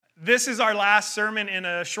This is our last sermon in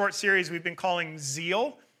a short series we've been calling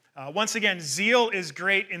Zeal. Once again, zeal is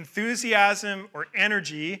great enthusiasm or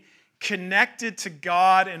energy connected to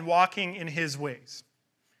God and walking in His ways.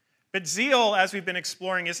 But zeal, as we've been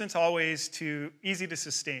exploring, isn't always too easy to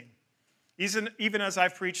sustain. Even as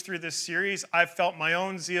I've preached through this series, I've felt my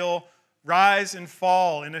own zeal rise and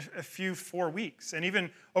fall in a few 4 weeks. And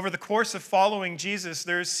even over the course of following Jesus,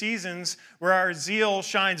 there's seasons where our zeal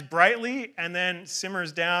shines brightly and then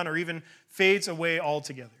simmers down or even fades away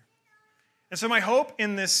altogether. And so my hope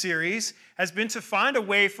in this series has been to find a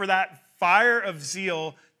way for that fire of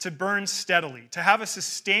zeal to burn steadily, to have a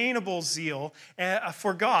sustainable zeal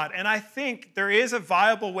for God. And I think there is a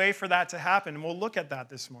viable way for that to happen, and we'll look at that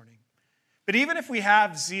this morning. But even if we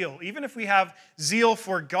have zeal, even if we have zeal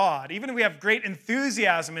for God, even if we have great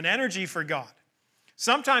enthusiasm and energy for God,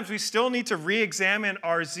 sometimes we still need to re-examine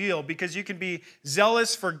our zeal, because you can be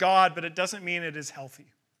zealous for God, but it doesn't mean it is healthy.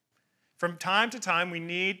 From time to time, we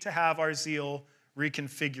need to have our zeal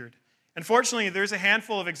reconfigured. Unfortunately, there's a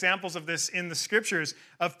handful of examples of this in the scriptures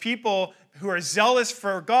of people who are zealous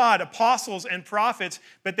for God, apostles and prophets,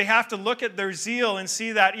 but they have to look at their zeal and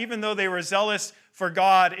see that even though they were zealous for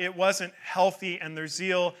God, it wasn't healthy and their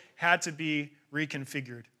zeal had to be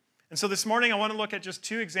reconfigured. And so this morning, I want to look at just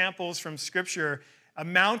 2 examples from scripture, a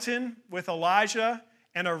mountain with Elijah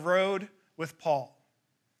and a road with Paul.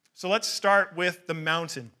 So let's start with the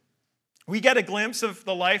mountain. We get a glimpse of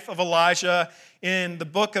the life of Elijah in the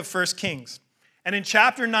book of 1 Kings. And in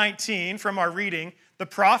chapter 19 from our reading, the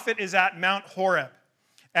prophet is at Mount Horeb.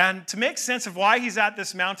 And to make sense of why he's at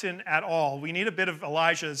this mountain at all, we need a bit of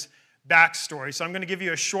Elijah's backstory. So I'm going to give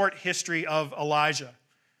you a short history of Elijah.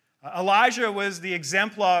 Elijah was the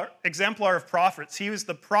exemplar of prophets. He was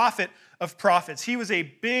the prophet of prophets. He was a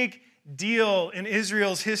big deal in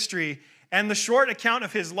Israel's history. And the short account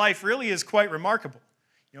of his life really is quite remarkable.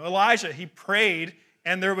 Elijah, he prayed,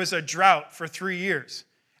 and there was a drought for 3 years.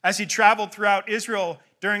 As he traveled throughout Israel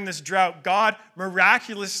during this drought, God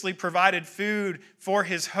miraculously provided food for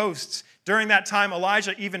his hosts. During that time,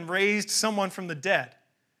 Elijah even raised someone from the dead.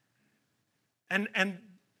 And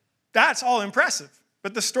that's all impressive.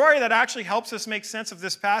 But the story that actually helps us make sense of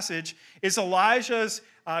this passage is Elijah's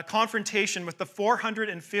confrontation with the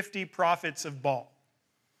 450 prophets of Baal.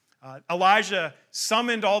 Elijah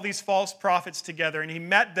summoned all these false prophets together, and he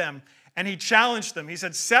met them, and he challenged them. He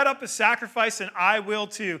said, "Set up a sacrifice, and I will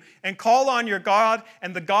too, and call on your God,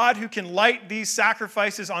 and the God who can light these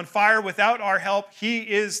sacrifices on fire without our help, he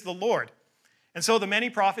is the Lord." And so the many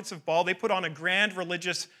prophets of Baal, they put on a grand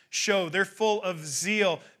religious show. They're full of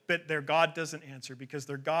zeal, but their God doesn't answer, because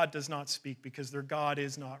their God does not speak, because their God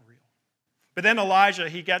is not real. But then Elijah,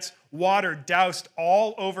 he gets water doused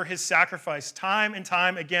all over his sacrifice time and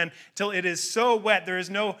time again till it is so wet there is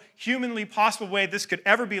no humanly possible way this could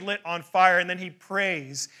ever be lit on fire. And then he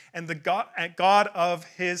prays, and the God of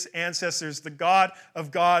his ancestors, the God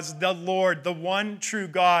of gods, the Lord, the one true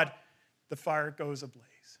God, the fire goes ablaze.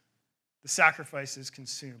 The sacrifice is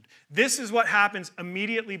consumed. This is what happens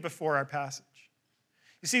immediately before our passage.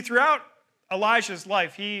 You see, throughout Elijah's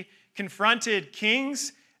life, he confronted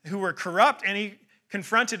kings who were corrupt, and he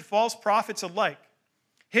confronted false prophets alike.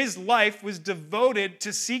 His life was devoted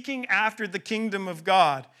to seeking after the kingdom of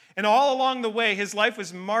God. And all along the way, his life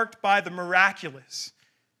was marked by the miraculous.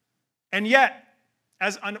 And yet,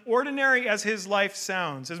 as unordinary as his life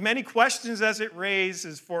sounds, as many questions as it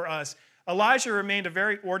raises for us, Elijah remained a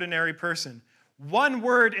very ordinary person. One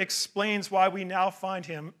word explains why we now find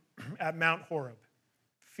him at Mount Horeb: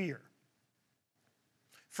 fear.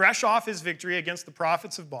 Fresh off his victory against the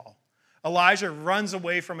prophets of Baal, Elijah runs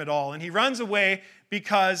away from it all. And he runs away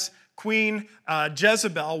because Queen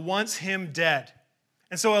Jezebel wants him dead.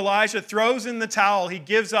 And so Elijah throws in the towel, he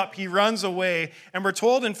gives up, he runs away. And we're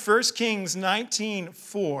told in 1 Kings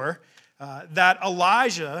 19:4 that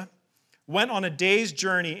Elijah went on a day's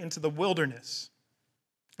journey into the wilderness.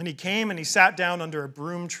 And he came and he sat down under a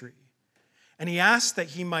broom tree. And he asked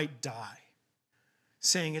that he might die,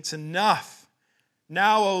 saying, "It's enough.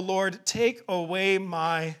 Now, O Lord, take away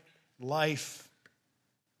my life."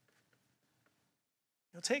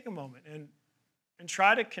 Now take a moment and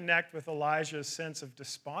try to connect with Elijah's sense of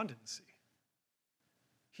despondency.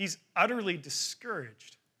 He's utterly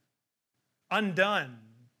discouraged, undone,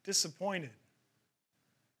 disappointed.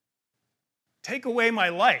 Take away my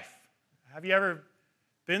life. Have you ever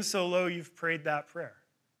been so low you've prayed that prayer?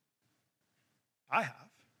 I have.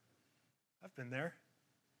 I've been there.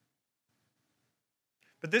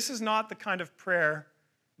 But this is not the kind of prayer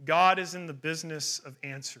God is in the business of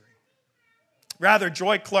answering. Rather,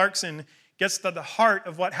 Joy Clarkson gets to the heart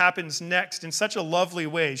of what happens next in such a lovely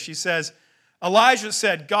way. She says, Elijah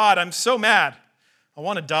said, God, I'm so mad. I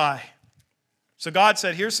want to die. So God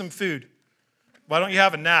said, here's some food. Why don't you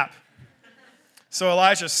have a nap? So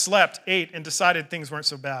Elijah slept, ate, and decided things weren't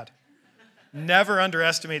so bad. Never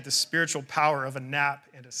underestimate the spiritual power of a nap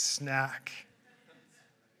and a snack.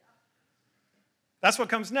 That's what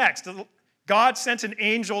comes next. God sent an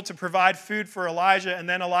angel to provide food for Elijah, and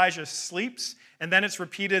then Elijah sleeps, and then it's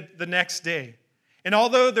repeated the next day. And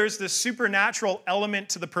although there's this supernatural element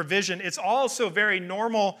to the provision, it's also very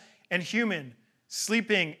normal and human,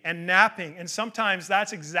 sleeping and napping, and sometimes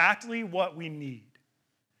that's exactly what we need.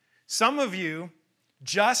 Some of you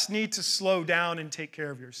just need to slow down and take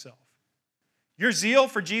care of yourself. Your zeal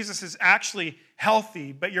for Jesus is actually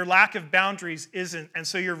healthy, but your lack of boundaries isn't, and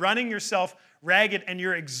so you're running yourself ragged and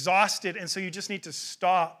you're exhausted, and so you just need to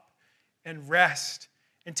stop and rest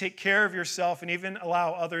and take care of yourself and even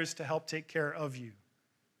allow others to help take care of you.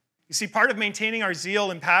 You see, part of maintaining our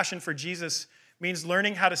zeal and passion for Jesus means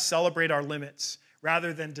learning how to celebrate our limits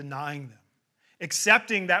rather than denying them,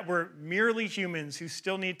 accepting that we're merely humans who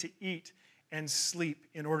still need to eat and sleep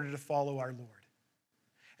in order to follow our Lord.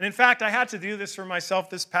 And in fact, I had to do this for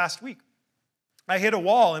myself this past week. I hit a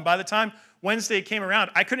wall, and by the time Wednesday came around,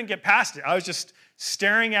 I couldn't get past it. I was just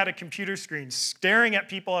staring at a computer screen, staring at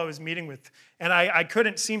people I was meeting with, and I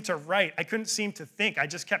couldn't seem to write. I couldn't seem to think. I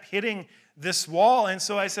just kept hitting this wall, and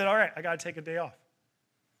so I said, all right, I got to take a day off.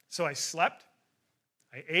 So I slept,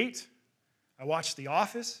 I ate, I watched The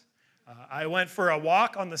Office, I went for a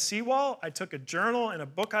walk on the seawall, I took a journal and a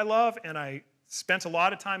book I love, and I spent a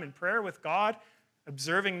lot of time in prayer with God,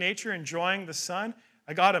 observing nature, enjoying the sun.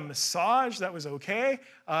 I got a massage that was okay,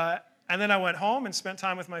 and then I went home and spent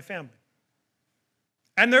time with my family.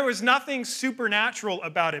 And there was nothing supernatural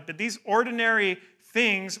about it, but these ordinary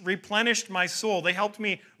things replenished my soul. They helped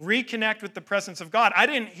me reconnect with the presence of God. I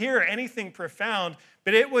didn't hear anything profound,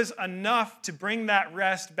 but it was enough to bring that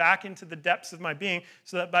rest back into the depths of my being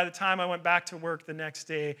so that by the time I went back to work the next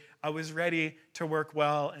day, I was ready to work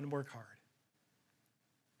well and work hard.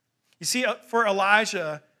 You see, for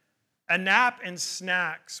Elijah, a nap and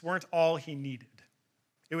snacks weren't all he needed.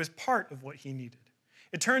 It was part of what he needed.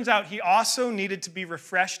 It turns out he also needed to be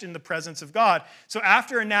refreshed in the presence of God. So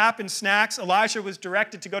after a nap and snacks, Elijah was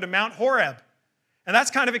directed to go to Mount Horeb. And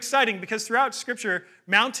that's kind of exciting because throughout Scripture,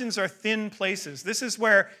 mountains are thin places. This is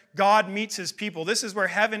where God meets his people. This is where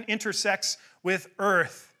heaven intersects with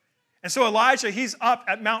earth. And so Elijah, he's up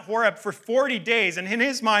at Mount Horeb for 40 days. And in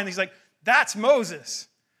his mind, he's like, that's Moses.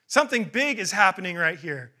 Something big is happening right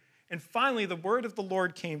here. And finally, the word of the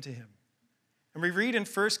Lord came to him. And we read in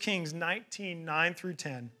 1 Kings 19, 9 through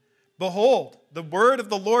 10, behold, the word of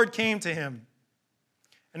the Lord came to him.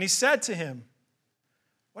 And he said to him,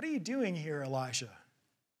 what are you doing here, Elijah?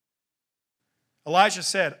 Elijah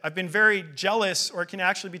said, I've been very jealous, or it can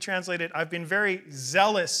actually be translated, I've been very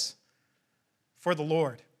zealous for the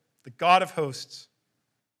Lord, the God of hosts.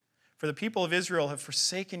 For the people of Israel have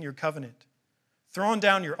forsaken your covenant, thrown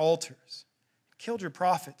down your altars, killed your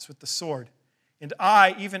prophets with the sword. And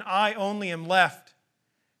I, even I only am left,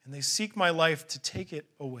 and they seek my life to take it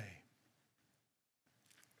away.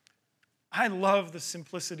 I love the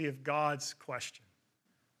simplicity of God's question.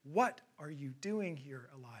 What are you doing here,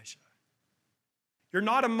 Elijah? You're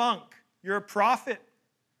not a monk. You're a prophet.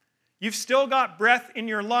 You've still got breath in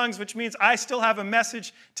your lungs, which means I still have a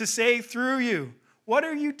message to say through you. What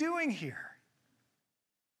are you doing here?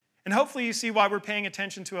 And hopefully you see why we're paying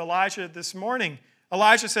attention to Elijah this morning.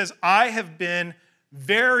 Elijah says, I have been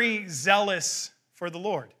very zealous for the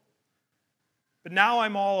Lord, but now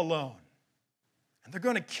I'm all alone, and they're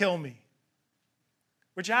going to kill me.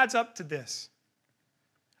 Which adds up to this.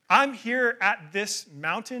 I'm here at this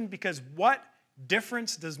mountain because what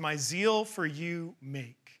difference does my zeal for you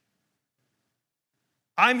make?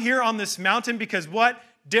 I'm here on this mountain because what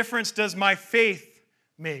difference does my faith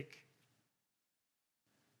make?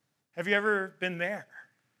 Have you ever been there?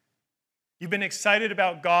 You've been excited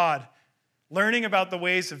about God, learning about the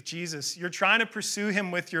ways of Jesus. You're trying to pursue him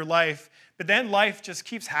with your life, but then life just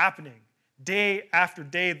keeps happening. Day after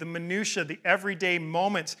day, the minutia, the everyday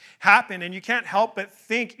moments happen, and you can't help but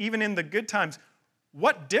think, even in the good times,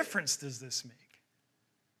 what difference does this make?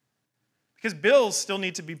 Because bills still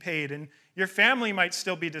need to be paid, and your family might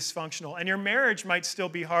still be dysfunctional, and your marriage might still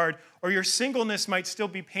be hard, or your singleness might still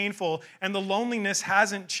be painful, and the loneliness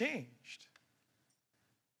hasn't changed.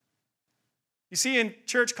 You see, in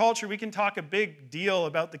church culture, we can talk a big deal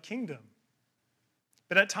about the kingdom,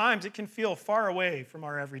 but at times it can feel far away from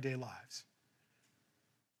our everyday lives.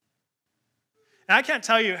 And I can't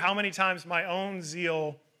tell you how many times my own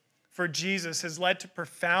zeal for Jesus has led to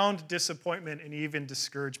profound disappointment and even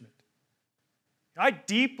discouragement. I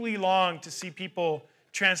deeply long to see people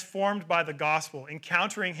transformed by the gospel,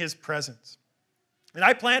 encountering his presence. And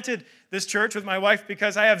I planted this church with my wife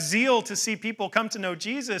because I have zeal to see people come to know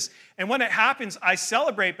Jesus. And when it happens, I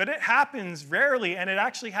celebrate, but it happens rarely, and it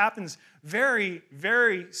actually happens very,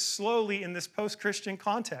 very slowly in this post-Christian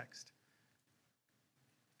context.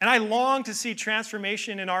 And I long to see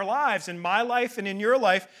transformation in our lives, in my life and in your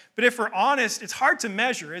life. But if we're honest, it's hard to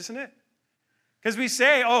measure, isn't it? Because we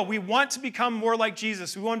say, oh, we want to become more like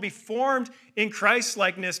Jesus. We want to be formed in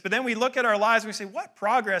Christ-likeness. But then we look at our lives and we say, what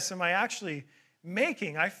progress am I actually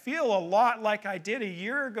making? I feel a lot like I did a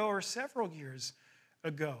year ago or several years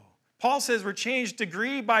ago. Paul says we're changed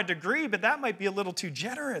degree by degree, but that might be a little too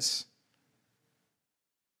generous.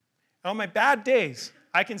 On my bad days,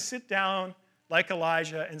 I can sit down like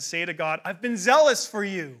Elijah and say to God, I've been zealous for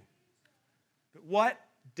you. But what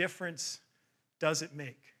difference does it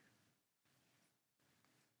make?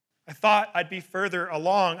 I thought I'd be further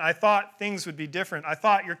along. I thought things would be different. I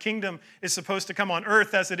thought your kingdom is supposed to come on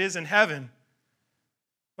earth as it is in heaven.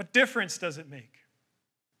 What difference does it make?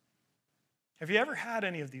 Have you ever had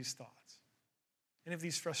any of these thoughts? Any of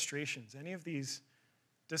these frustrations? Any of these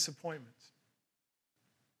disappointments?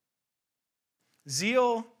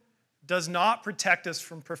 Zeal does not protect us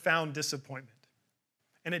from profound disappointment,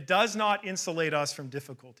 and it does not insulate us from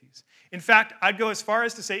difficulties. In fact, I'd go as far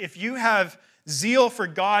as to say if you have zeal for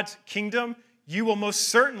God's kingdom, you will most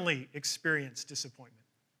certainly experience disappointment.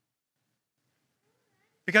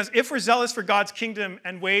 Because if we're zealous for God's kingdom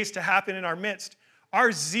and ways to happen in our midst,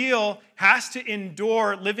 our zeal has to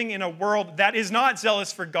endure living in a world that is not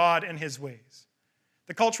zealous for God and his ways.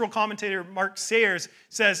 The cultural commentator Mark Sayers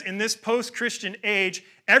says, in this post-Christian age,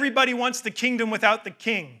 everybody wants the kingdom without the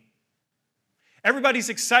king. Everybody's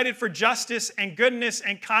excited for justice and goodness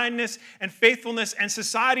and kindness and faithfulness, and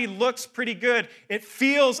society looks pretty good. It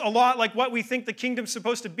feels a lot like what we think the kingdom's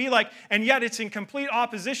supposed to be like, and yet it's in complete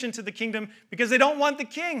opposition to the kingdom because they don't want the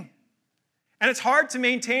king. And it's hard to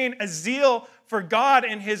maintain a zeal for God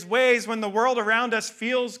and his ways when the world around us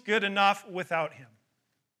feels good enough without him.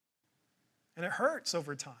 And it hurts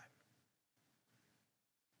over time.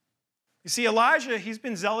 You see, Elijah, he's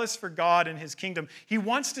been zealous for God and his kingdom. He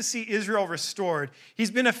wants to see Israel restored.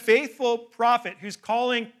 He's been a faithful prophet who's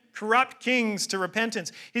calling corrupt kings to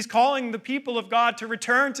repentance. He's calling the people of God to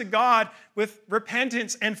return to God with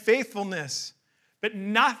repentance and faithfulness. But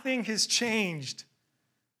nothing has changed.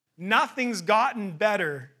 Nothing's gotten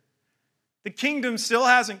better. The kingdom still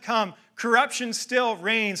hasn't come. Corruption still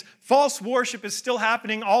reigns. False worship is still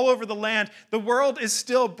happening all over the land. The world is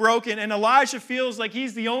still broken, and Elijah feels like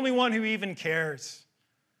he's the only one who even cares.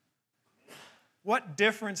 What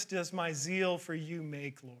difference does my zeal for you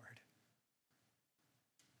make, Lord?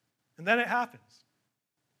 And then it happens.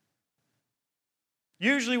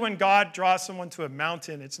 Usually when God draws someone to a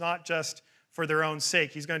mountain, it's not just for their own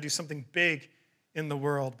sake. He's going to do something big in the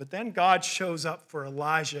world. But then God shows up for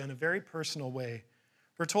Elijah in a very personal way.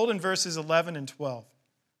 We're told in verses 11 and 12,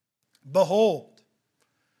 behold.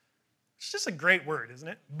 It's just a great word, isn't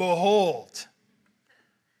it? Behold.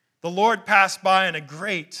 The Lord passed by, and a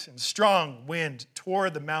great and strong wind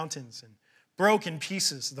tore the mountains and broke in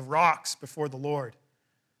pieces the rocks before the Lord.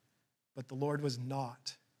 But the Lord was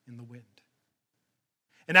not in the wind.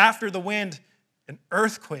 And after the wind, an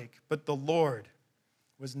earthquake, but the Lord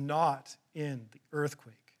was not in the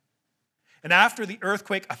earthquake. And after the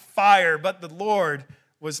earthquake, a fire, but the Lord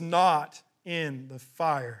was not in the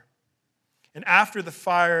fire. And after the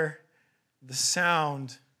fire, the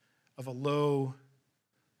sound of a low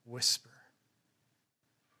whisper.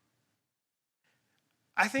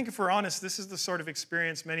 I think if we're honest, this is the sort of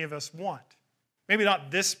experience many of us want. Maybe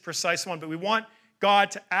not this precise one, but we want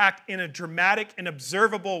God to act in a dramatic and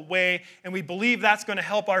observable way, and we believe that's going to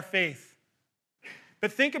help our faith.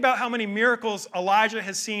 But think about how many miracles Elijah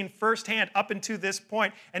has seen firsthand up until this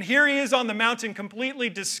point. And here he is on the mountain completely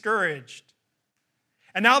discouraged.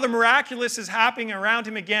 And now the miraculous is happening around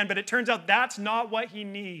him again, but it turns out that's not what he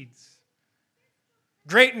needs.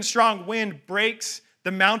 Great and strong wind breaks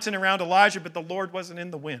the mountain around Elijah, but the Lord wasn't in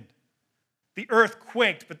the wind. The earth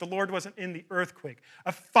quaked, but the Lord wasn't in the earthquake.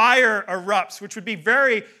 A fire erupts, which would be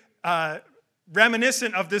very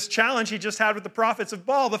reminiscent of this challenge he just had with the prophets of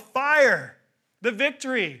Baal. The fire. The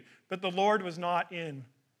victory, but the Lord was not in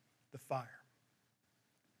the fire.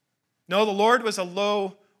 No, the Lord was a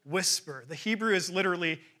low whisper. The Hebrew is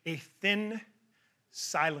literally a thin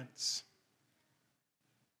silence.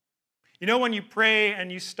 You know when you pray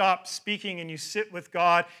and you stop speaking and you sit with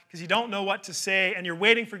God because you don't know what to say and you're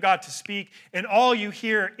waiting for God to speak and all you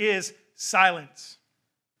hear is silence.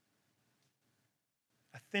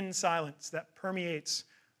 A thin silence that permeates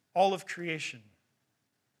all of creation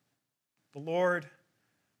The Lord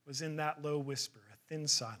was in that low whisper, a thin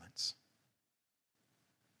silence.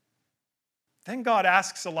 Then God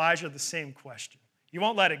asks Elijah the same question. He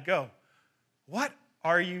won't let it go. What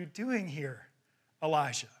are you doing here,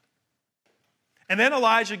 Elijah? And then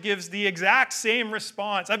Elijah gives the exact same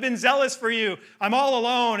response. I've been zealous for you. I'm all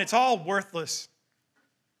alone. It's all worthless.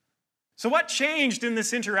 So what changed in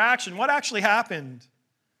this interaction? What actually happened?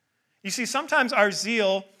 You see, sometimes our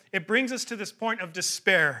zeal, it brings us to this point of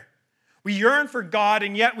despair. We yearn for God,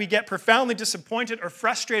 and yet we get profoundly disappointed or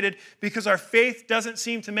frustrated because our faith doesn't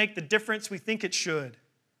seem to make the difference we think it should.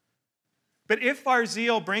 But if our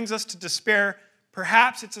zeal brings us to despair,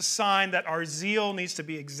 perhaps it's a sign that our zeal needs to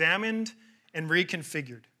be examined and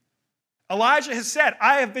reconfigured. Elijah has said,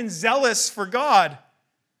 I have been zealous for God.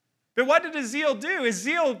 But what did his zeal do? His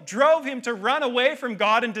zeal drove him to run away from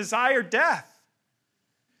God and desire death.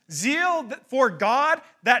 Zeal for God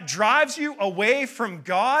that drives you away from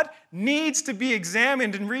God needs to be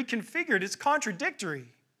examined and reconfigured. It's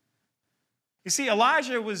contradictory. You see,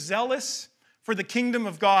 Elijah was zealous for the kingdom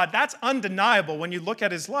of God. That's undeniable when you look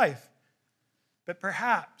at his life. But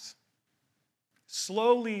perhaps,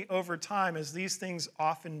 slowly over time, as these things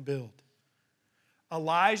often build,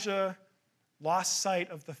 Elijah lost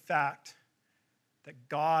sight of the fact that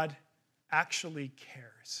God actually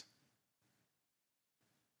cares.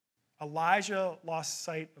 Elijah lost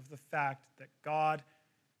sight of the fact that God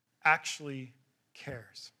actually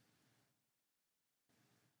cares.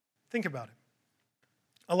 Think about it.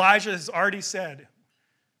 Elijah has already said,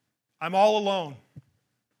 I'm all alone.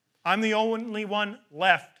 I'm the only one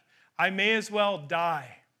left. I may as well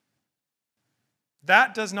die.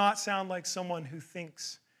 That does not sound like someone who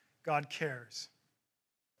thinks God cares,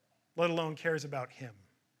 let alone cares about him.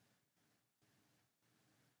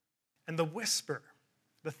 And the whisper,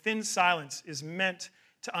 the thin silence, is meant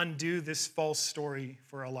to undo this false story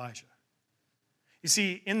for Elijah. You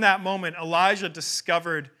see, in that moment, Elijah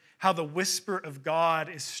discovered how the whisper of God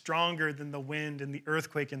is stronger than the wind and the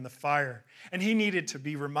earthquake and the fire. And he needed to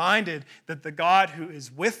be reminded that the God who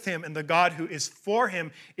is with him and the God who is for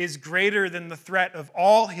him is greater than the threat of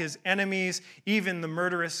all his enemies, even the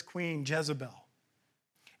murderous queen Jezebel.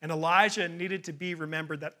 And Elijah needed to be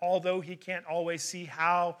remembered that although he can't always see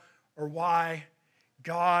how or why,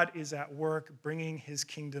 God is at work bringing his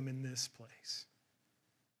kingdom in this place.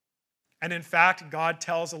 And in fact, God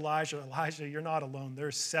tells Elijah, you're not alone.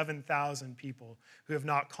 There's 7,000 people who have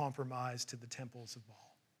not compromised to the temples of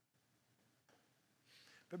Baal.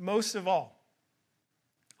 But most of all,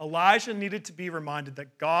 Elijah needed to be reminded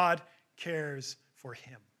that God cares for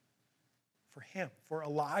him, for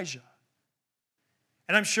Elijah.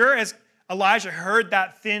 And I'm sure as Elijah heard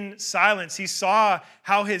that thin silence, he saw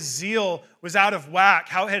how his zeal was out of whack,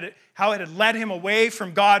 how it had led him away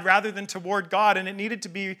from God rather than toward God, and it needed to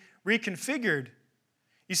be reconfigured.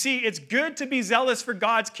 You see, it's good to be zealous for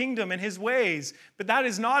God's kingdom and his ways, but that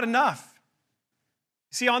is not enough.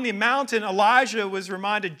 You see, on the mountain, Elijah was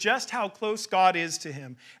reminded just how close God is to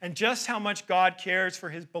him and just how much God cares for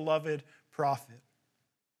his beloved prophet.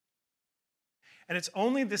 And it's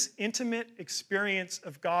only this intimate experience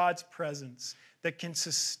of God's presence that can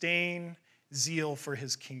sustain zeal for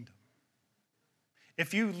his kingdom.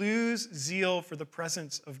 If you lose zeal for the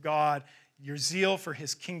presence of God, your zeal for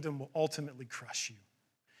his kingdom will ultimately crush you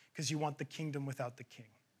because you want the kingdom without the king.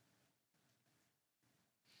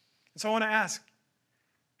 And so I want to ask,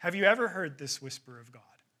 have you ever heard this whisper of God?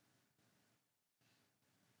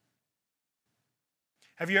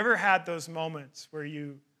 Have you ever had those moments where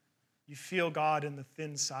you feel God in the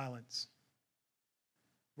thin silence,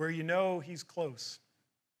 where you know he's close,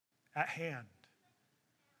 at hand,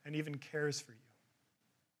 and even cares for you?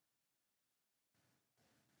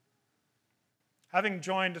 Having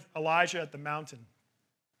joined Elijah at the mountain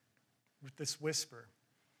with this whisper,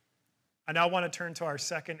 I now want to turn to our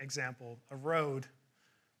second example, a road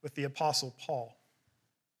with the Apostle Paul.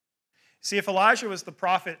 See, if Elijah was the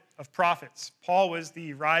prophet of prophets, Paul was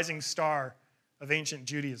the rising star of ancient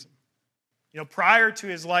Judaism. Prior to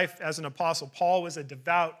his life as an apostle, Paul was a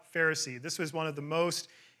devout Pharisee. This was one of the most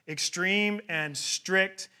extreme and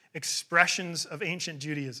strict expressions of ancient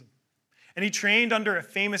Judaism. And he trained under a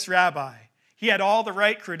famous rabbi. He had all the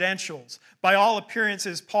right credentials. By all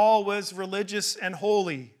appearances, Paul was religious and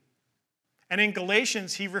holy. And in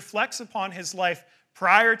Galatians, he reflects upon his life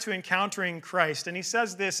prior to encountering Christ. And he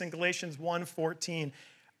says this in Galatians 1:14,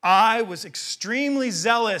 I was extremely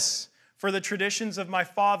zealous for the traditions of my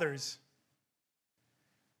fathers.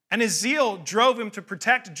 And his zeal drove him to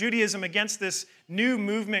protect Judaism against this new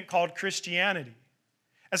movement called Christianity.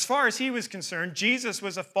 As far as he was concerned, Jesus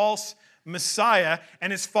was a false Messiah,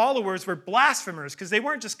 and his followers were blasphemers because they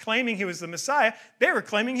weren't just claiming he was the Messiah, they were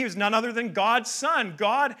claiming he was none other than God's son,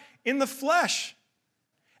 God in the flesh.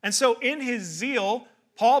 And so in his zeal,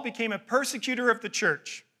 Paul became a persecutor of the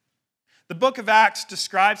church. The book of Acts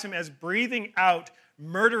describes him as breathing out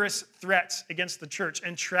murderous threats against the church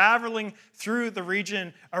and traveling through the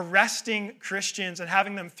region, arresting Christians and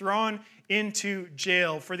having them thrown into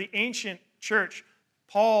jail. For the ancient church,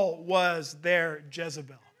 Paul was their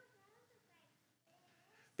Jezebel.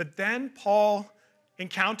 But then Paul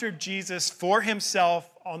encountered Jesus for himself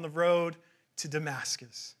on the road to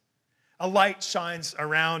Damascus. A light shines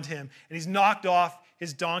around him, and he's knocked off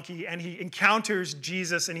his donkey, and he encounters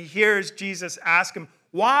Jesus, and he hears Jesus ask him,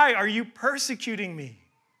 "Why are you persecuting me?"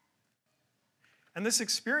 And this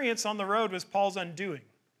experience on the road was Paul's undoing,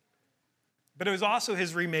 but it was also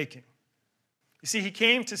his remaking. You see, he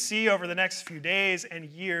came to see over the next few days and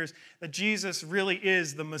years that Jesus really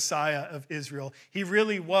is the Messiah of Israel. He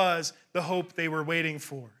really was the hope they were waiting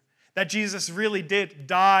for. That Jesus really did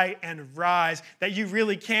die and rise, that you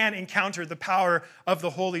really can encounter the power of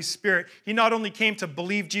the Holy Spirit. He not only came to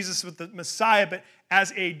believe Jesus was the Messiah, but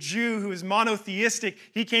as a Jew who is monotheistic,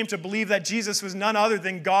 he came to believe that Jesus was none other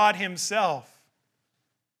than God himself.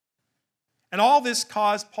 And all this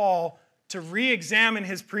caused Paul to re-examine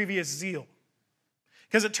his previous zeal.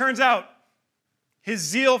 Because it turns out his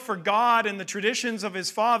zeal for God and the traditions of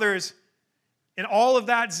his fathers, in all of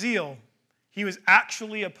that zeal, he was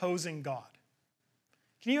actually opposing God.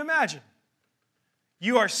 Can you imagine?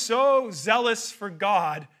 You are so zealous for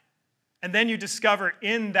God, and then you discover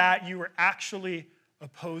in that you were actually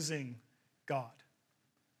opposing God.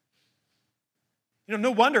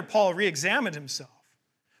 No wonder Paul re-examined himself.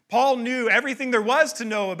 Paul knew everything there was to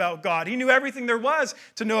know about God. He knew everything there was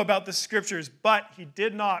to know about the Scriptures, but he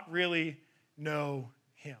did not really know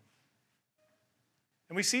him.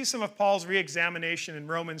 And we see some of Paul's re-examination in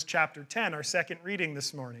Romans chapter 10, our second reading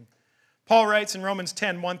this morning. Paul writes in Romans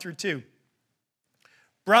 10, 1 through 2,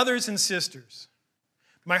 "Brothers and sisters,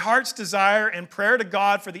 my heart's desire and prayer to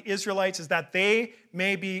God for the Israelites is that they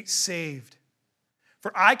may be saved.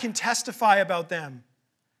 For I can testify about them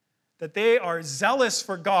that they are zealous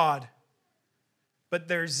for God, but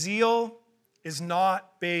their zeal is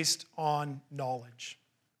not based on knowledge."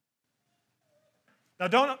 Now,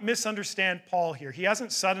 don't misunderstand Paul here. He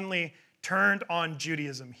hasn't suddenly turned on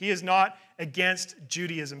Judaism. He is not against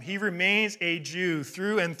Judaism. He remains a Jew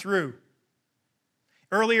through and through.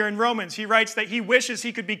 Earlier in Romans, he writes that he wishes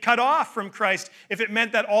he could be cut off from Christ if it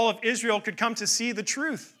meant that all of Israel could come to see the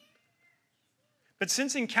truth. But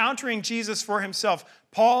since encountering Jesus for himself,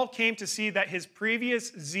 Paul came to see that his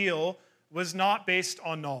previous zeal was not based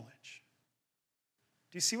on knowledge.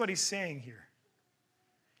 Do you see what he's saying here?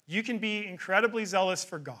 You can be incredibly zealous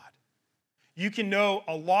for God. You can know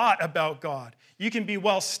a lot about God. You can be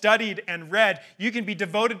well studied and read. You can be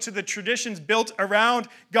devoted to the traditions built around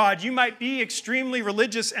God. You might be extremely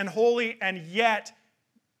religious and holy and yet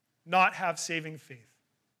not have saving faith,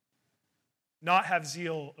 not have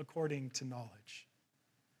zeal according to knowledge.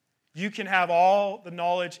 You can have all the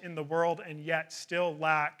knowledge in the world and yet still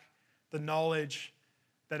lack the knowledge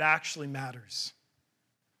that actually matters.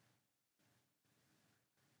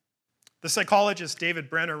 The psychologist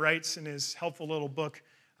David Brenner writes in his helpful little book,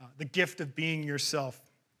 The Gift of Being Yourself,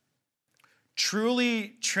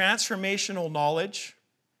 "Truly transformational knowledge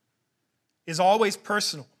is always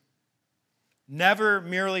personal, never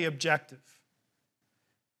merely objective.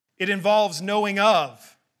 It involves knowing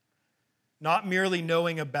of, not merely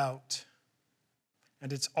knowing about.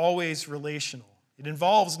 And it's always relational. It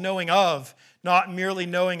involves knowing of, not merely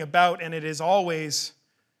knowing about, and it is always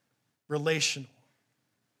relational."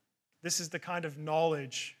 This is the kind of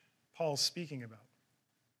knowledge Paul's speaking about.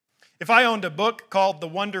 If I owned a book called The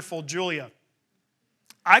Wonderful Julia,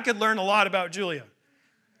 I could learn a lot about Julia.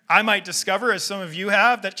 I might discover, as some of you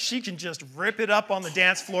have, that she can just rip it up on the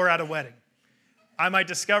dance floor at a wedding. I might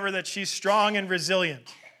discover that she's strong and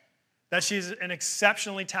resilient, that she's an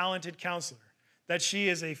exceptionally talented counselor, that she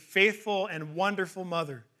is a faithful and wonderful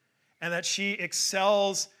mother, and that she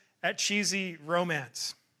excels at cheesy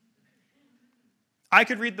romance. I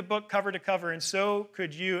could read the book cover to cover, and so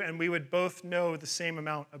could you, and we would both know the same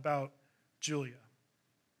amount about Julia.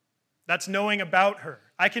 That's knowing about her.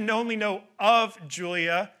 I can only know of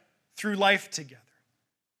Julia through life together,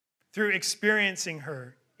 through experiencing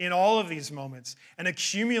her in all of these moments and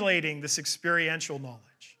accumulating this experiential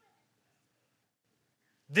knowledge.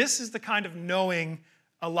 This is the kind of knowing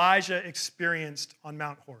Elijah experienced on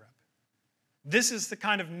Mount Horeb. This is the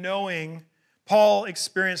kind of knowing Paul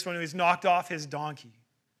experienced when he was knocked off his donkey.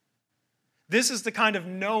 This is the kind of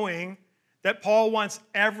knowing that Paul wants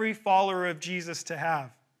every follower of Jesus to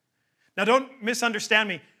have. Now, don't misunderstand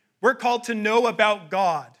me. We're called to know about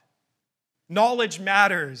God. Knowledge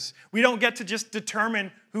matters. We don't get to just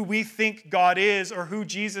determine who we think God is or who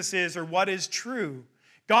Jesus is or what is true.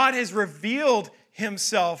 God has revealed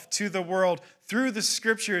himself to the world through the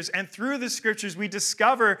scriptures, and through the scriptures we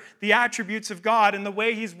discover the attributes of God and the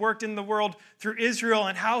way he's worked in the world through Israel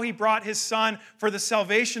and how he brought his son for the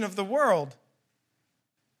salvation of the world.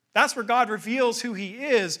 That's where God reveals who he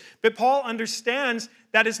is. But Paul understands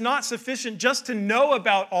that it's not sufficient just to know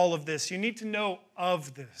about all of this. You need to know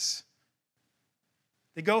of this.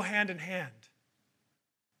 They go hand in hand.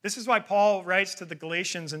 This is why Paul writes to the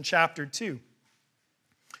Galatians in chapter 2.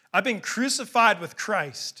 I've been crucified with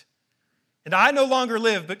Christ, and I no longer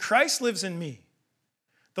live, but Christ lives in me.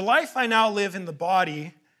 The life I now live in the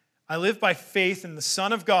body, I live by faith in the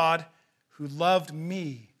Son of God who loved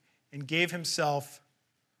me and gave himself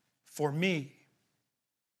for me.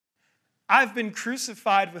 I've been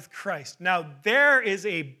crucified with Christ. Now, there is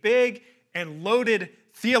a big and loaded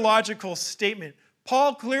theological statement.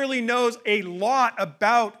 Paul clearly knows a lot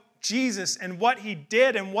about Jesus and what he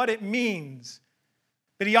did and what it means.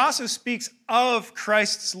 But he also speaks of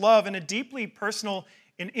Christ's love in a deeply personal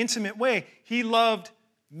and intimate way. He loved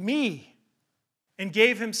me and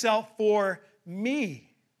gave himself for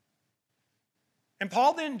me. And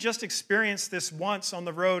Paul didn't just experience this once on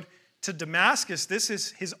the road to Damascus. This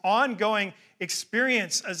is his ongoing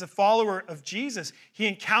experience as a follower of Jesus. He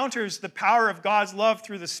encounters the power of God's love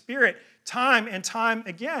through the Spirit time and time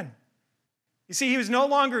again. You see, he was no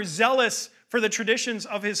longer zealous for the traditions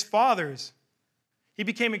of his fathers. He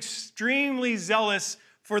became extremely zealous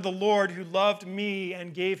for the Lord who loved me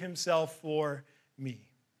and gave himself for me.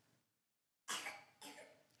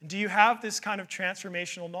 And do you have this kind of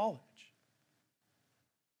transformational knowledge?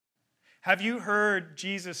 Have you heard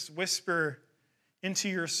Jesus whisper into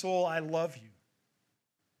your soul, I love you.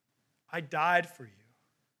 I died for you.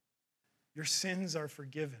 Your sins are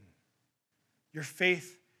forgiven. Your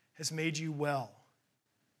faith has made you well.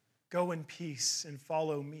 Go in peace and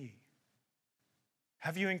follow me.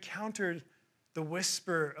 Have you encountered the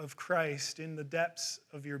whisper of Christ in the depths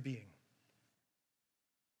of your being?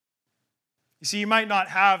 You see, you might not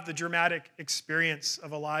have the dramatic experience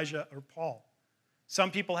of Elijah or Paul. Some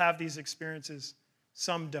people have these experiences,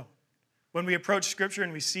 some don't. When we approach Scripture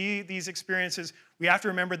and we see these experiences, we have to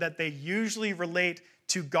remember that they usually relate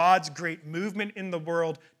to God's great movement in the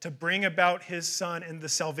world to bring about his Son and the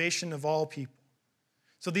salvation of all people.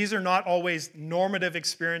 So these are not always normative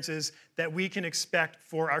experiences that we can expect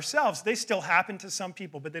for ourselves. They still happen to some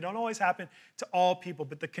people, but they don't always happen to all people.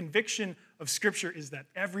 But the conviction of Scripture is that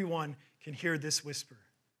everyone can hear this whisper.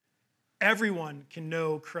 Everyone can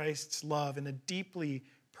know Christ's love in a deeply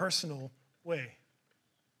personal way.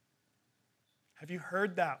 Have you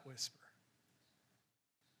heard that whisper?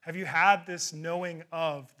 Have you had this knowing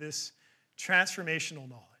of, this transformational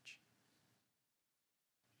knowledge?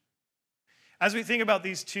 As we think about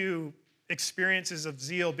these two experiences of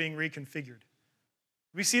zeal being reconfigured,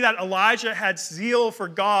 we see that Elijah had zeal for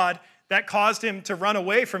God that caused him to run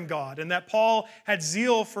away from God, and that Paul had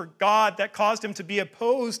zeal for God that caused him to be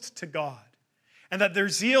opposed to God, and that their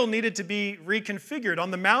zeal needed to be reconfigured.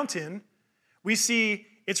 On the mountain, we see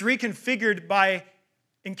it's reconfigured by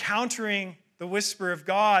encountering the whisper of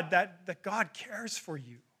God that God cares for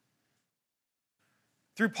you.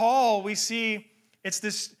 Through Paul, we see it's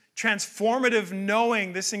this transformative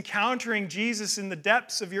knowing, this encountering Jesus in the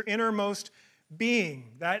depths of your innermost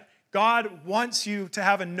being, that God wants you to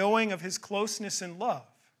have a knowing of his closeness and love.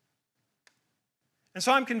 And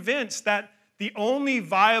so I'm convinced that the only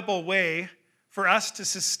viable way for us to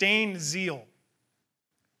sustain zeal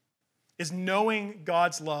is knowing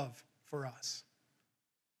God's love for us.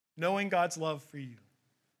 Knowing God's love for you.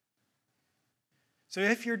 So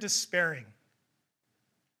if you're despairing,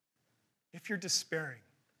 if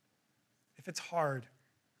it's hard,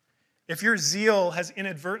 if your zeal has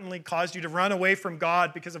inadvertently caused you to run away from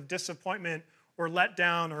God because of disappointment or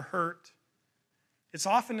letdown or hurt, it's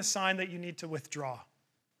often a sign that you need to withdraw.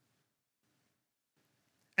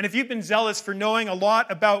 And if you've been zealous for knowing a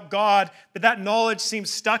lot about God, but that knowledge seems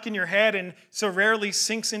stuck in your head and so rarely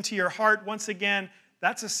sinks into your heart, once again,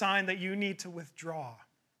 that's a sign that you need to withdraw.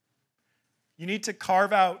 You need to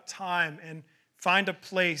carve out time and find a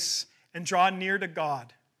place and draw near to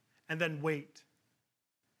God and then wait.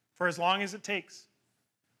 For as long as it takes,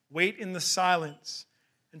 wait in the silence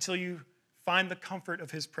until you find the comfort of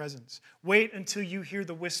his presence. Wait until you hear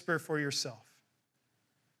the whisper for yourself.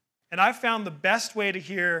 And I've found the best way to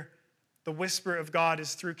hear the whisper of God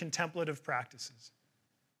is through contemplative practices.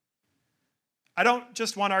 I don't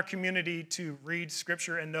just want our community to read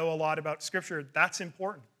Scripture and know a lot about Scripture. That's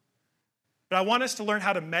important. But I want us to learn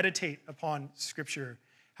how to meditate upon Scripture,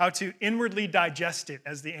 how to inwardly digest it,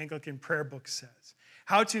 as the Anglican prayer book says,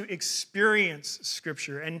 how to experience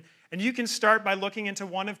Scripture. And you can start by looking into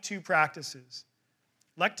one of two practices,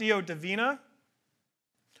 Lectio Divina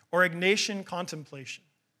or Ignatian contemplation.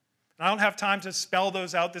 And I don't have time to spell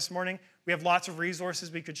those out this morning. We have lots of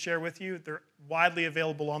resources we could share with you. They're widely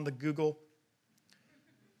available on the Google.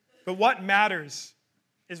 But what matters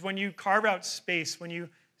is when you carve out space, when you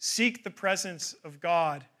seek the presence of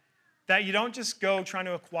God, that you don't just go trying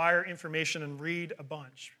to acquire information and read a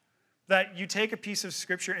bunch. That you take a piece of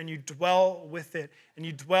Scripture and you dwell with it, and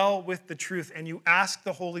you dwell with the truth, and you ask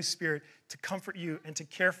the Holy Spirit to comfort you and to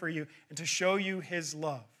care for you and to show you His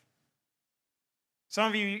love. Some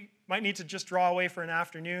of you might need to just draw away for an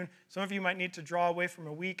afternoon. Some of you might need to draw away from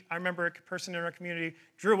a week. I remember a person in our community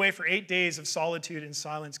drew away for 8 days of solitude and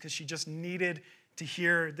silence because she just needed to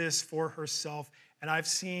hear this for herself. And I've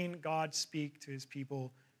seen God speak to His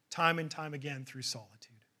people time and time again through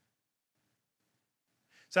solitude.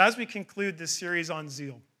 So as we conclude this series on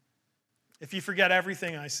zeal, if you forget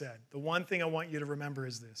everything I said, the one thing I want you to remember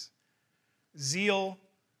is this: zeal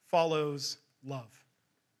follows love.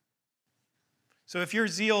 So if your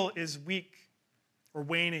zeal is weak or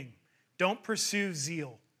waning, don't pursue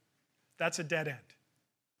zeal. That's a dead end.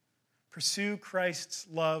 Pursue Christ's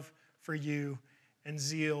love for you, and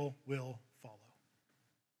zeal will